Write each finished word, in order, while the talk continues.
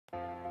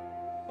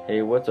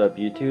Hey, what's up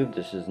YouTube?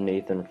 This is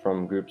Nathan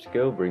from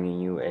GroupSkill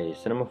bringing you a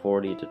Cinema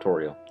 4D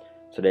tutorial.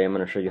 Today I'm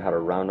going to show you how to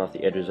round off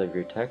the edges of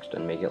your text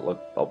and make it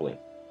look bubbly.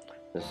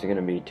 This is going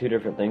to be two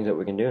different things that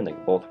we can do and they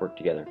can both work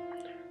together.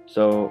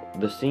 So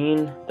the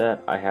scene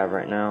that I have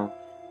right now,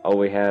 all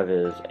we have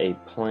is a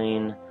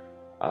plane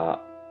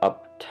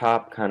up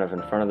top kind of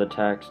in front of the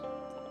text,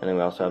 and then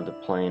we also have the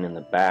plane in the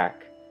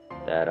back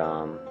that,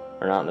 or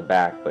not in the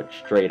back but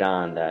straight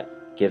on,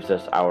 that gives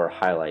us our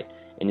highlight.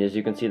 And as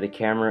you can see, the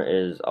camera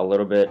is a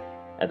little bit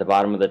at the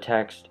bottom of the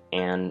text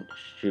and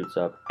shoots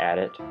up at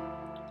it,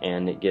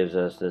 and it gives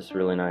us this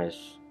really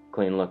nice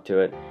clean look to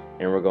it,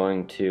 and we're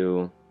going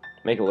to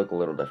make it look a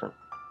little different.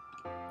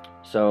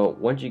 So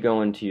once you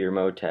go into your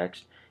mode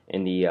text,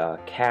 in the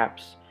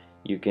caps,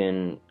 you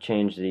can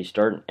change the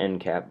start and end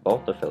cap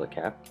both to fill a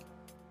cap,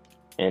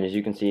 and as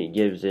you can see, it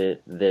gives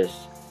it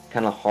this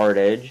kind of hard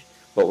edge,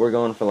 but we're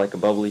going for like a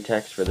bubbly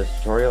text for this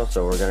tutorial,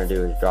 so what we're going to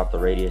do is drop the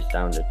radius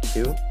down to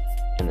 2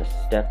 and the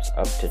steps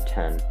up to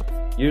 10.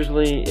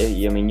 Usually,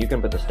 you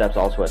can put the steps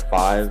also at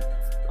 5,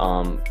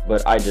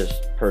 but I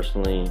just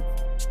personally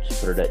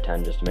just put it at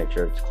 10 just to make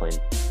sure it's clean.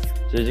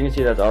 So as you can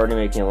see, that's already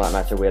making it a lot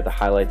nicer. We have the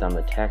highlights on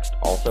the text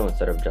also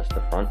instead of just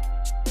the front.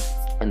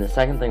 And the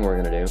second thing we're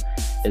going to do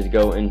is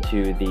go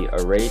into the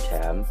array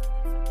tab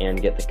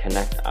and get the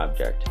connect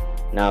object.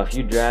 Now if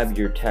you drag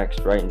your text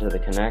right into the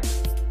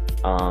connect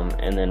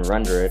and then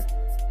render it,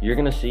 you're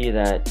going to see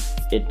that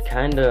it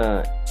kind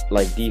of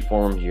like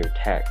deforms your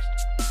text.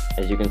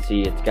 As you can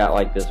see, it's got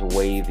like this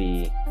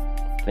wavy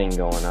thing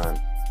going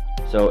on.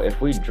 So if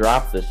we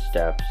drop the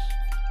steps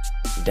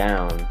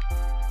down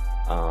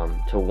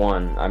to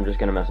 1, I'm just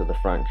going to mess with the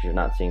front because you're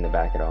not seeing the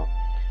back at all.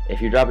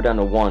 If you drop it down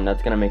to 1,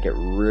 that's going to make it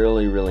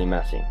really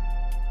messy.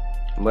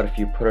 But if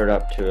you put it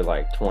up to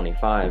like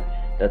 25,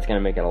 that's going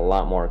to make it a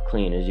lot more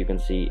clean. As you can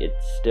see, it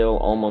still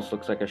almost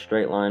looks like a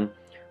straight line,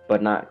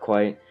 but not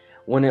quite.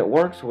 When it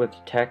works with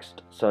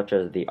text such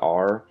as the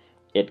R,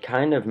 it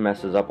kind of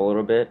messes up a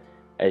little bit.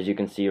 As you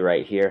can see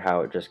right here, how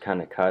it just kind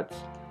of cuts,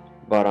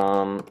 but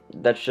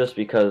that's just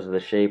because of the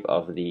shape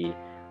of the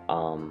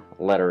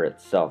letter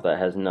itself. That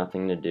has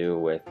nothing to do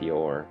with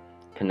your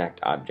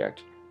connect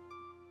object.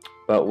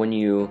 But when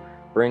you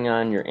bring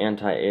on your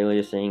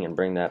anti-aliasing and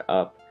bring that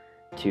up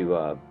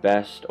to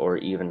best or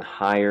even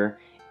higher,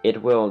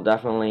 it will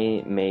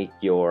definitely make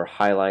your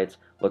highlights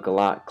look a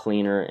lot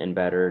cleaner and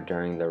better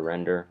during the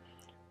render.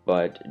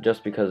 But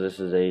just because this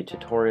is a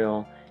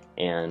tutorial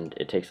and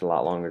it takes a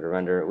lot longer to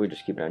render, we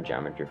just keep it on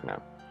geometry for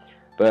now.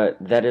 But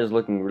that is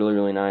looking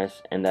really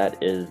nice, and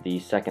that is the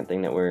second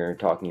thing that we're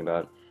talking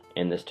about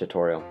in this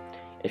tutorial.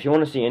 If you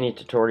want to see any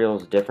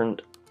tutorials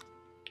different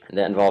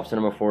that involve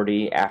Cinema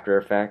 4D, After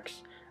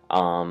Effects,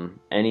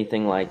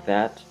 anything like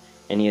that,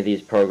 any of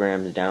these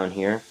programs down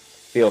here,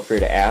 feel free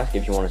to ask.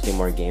 If you want to see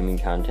more gaming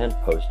content,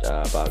 post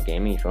about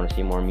gaming. If you want to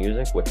see more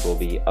music, which will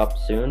be up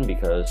soon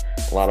because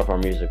a lot of our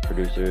music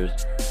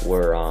producers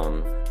were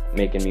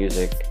making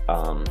music,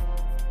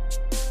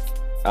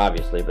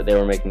 obviously, but they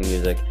were making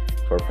music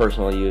for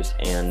personal use,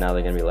 and now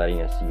they're going to be letting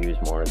us use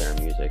more of their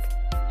music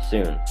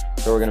soon.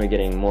 So we're going to be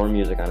getting more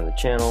music onto the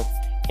channel,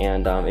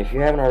 and if you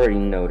haven't already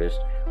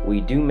noticed,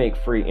 we do make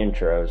free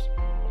intros.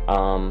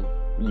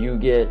 You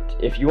get,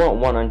 if you want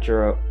one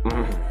intro,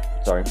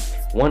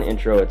 one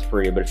intro, it's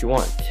free, but if you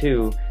want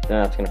 2,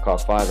 then that's going to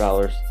cost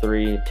 $5,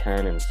 3,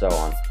 10, and so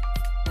on.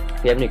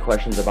 If you have any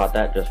questions about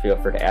that, just feel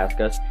free to ask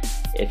us.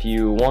 If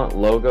you want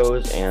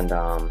logos and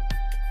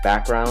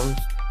backgrounds,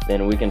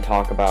 then we can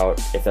talk about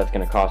if that's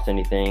going to cost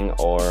anything,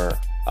 or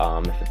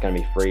if it's going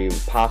to be free.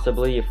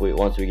 Possibly,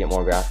 once we get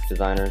more graphic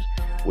designers,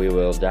 we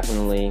will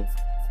definitely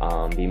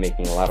be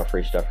making a lot of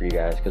free stuff for you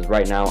guys. Because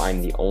right now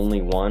I'm the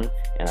only one,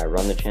 and I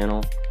run the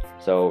channel.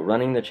 So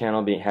running the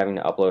channel, having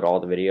to upload all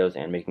the videos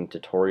and making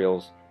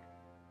tutorials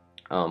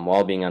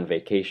while being on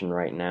vacation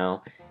right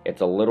now,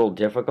 it's a little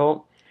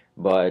difficult.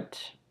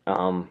 But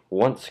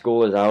once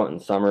school is out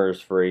and summer is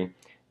free,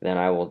 then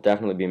I will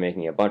definitely be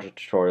making a bunch of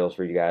tutorials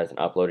for you guys and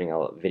uploading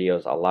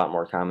videos a lot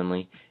more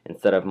commonly.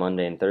 Instead of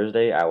Monday and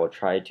Thursday, I will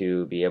try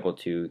to be able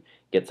to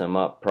get some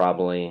up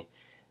probably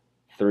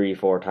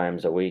 3-4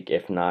 times a week,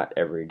 if not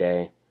every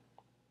day.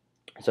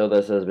 So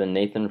this has been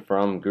Nathan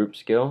from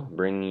GroupSkill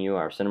bringing you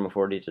our Cinema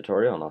 4D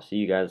tutorial, and I'll see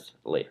you guys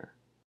later.